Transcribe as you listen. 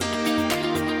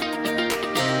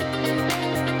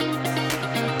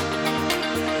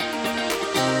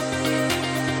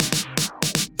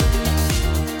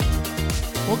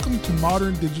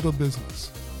Modern Digital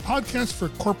Business, a podcast for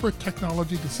corporate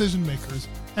technology decision makers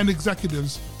and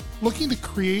executives looking to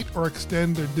create or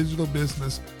extend their digital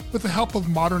business with the help of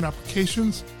modern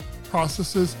applications,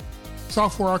 processes,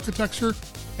 software architecture,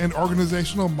 and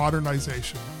organizational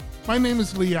modernization. My name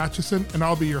is Lee Atchison, and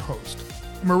I'll be your host.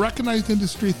 I'm a recognized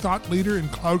industry thought leader in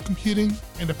cloud computing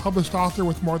and a published author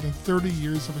with more than 30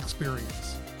 years of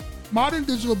experience. Modern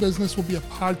Digital Business will be a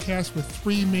podcast with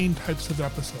three main types of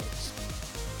episodes.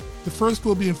 The first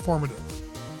will be informative.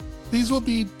 These will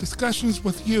be discussions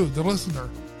with you, the listener,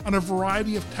 on a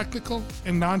variety of technical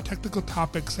and non-technical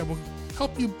topics that will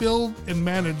help you build and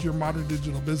manage your modern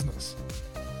digital business.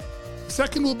 The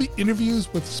second will be interviews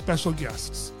with special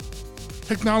guests,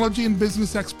 technology and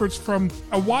business experts from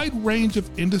a wide range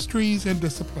of industries and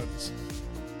disciplines.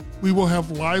 We will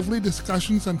have lively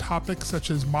discussions on topics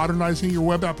such as modernizing your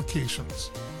web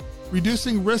applications,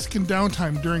 reducing risk and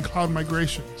downtime during cloud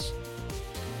migrations,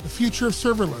 the future of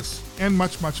serverless, and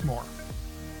much, much more.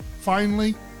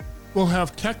 Finally, we'll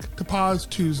have Tech to Pause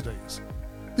Tuesdays.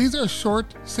 These are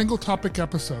short, single-topic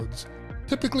episodes,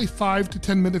 typically 5 to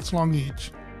 10 minutes long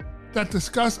each, that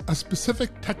discuss a specific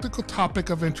technical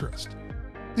topic of interest.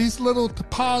 These little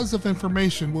tapas of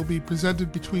information will be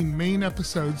presented between main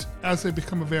episodes as they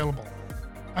become available.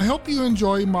 I hope you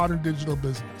enjoy Modern Digital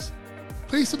Business.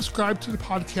 Please subscribe to the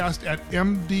podcast at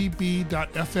mdb.fm/listen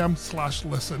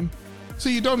so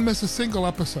you don't miss a single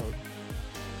episode.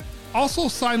 Also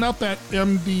sign up at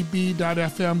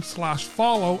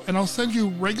mdb.fm/follow and I'll send you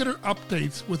regular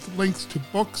updates with links to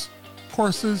books,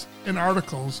 courses, and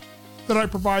articles that I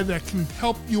provide that can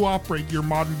help you operate your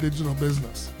modern digital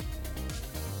business.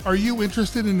 Are you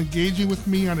interested in engaging with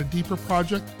me on a deeper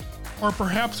project? Or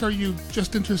perhaps are you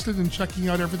just interested in checking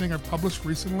out everything I've published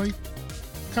recently?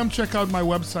 Come check out my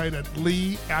website at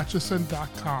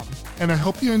leeatchison.com, and I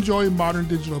hope you enjoy Modern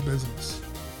Digital Business.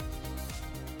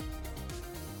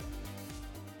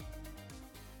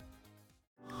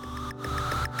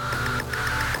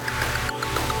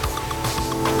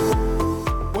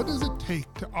 What does it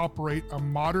take to operate a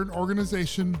modern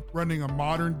organization running a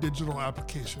modern digital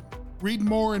application? Read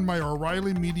more in my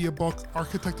O'Reilly Media book,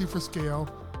 Architecting for Scale,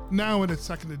 now in its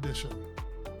second edition.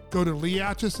 Go to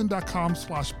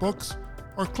leeatchison.com/books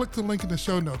or click the link in the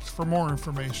show notes for more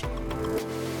information.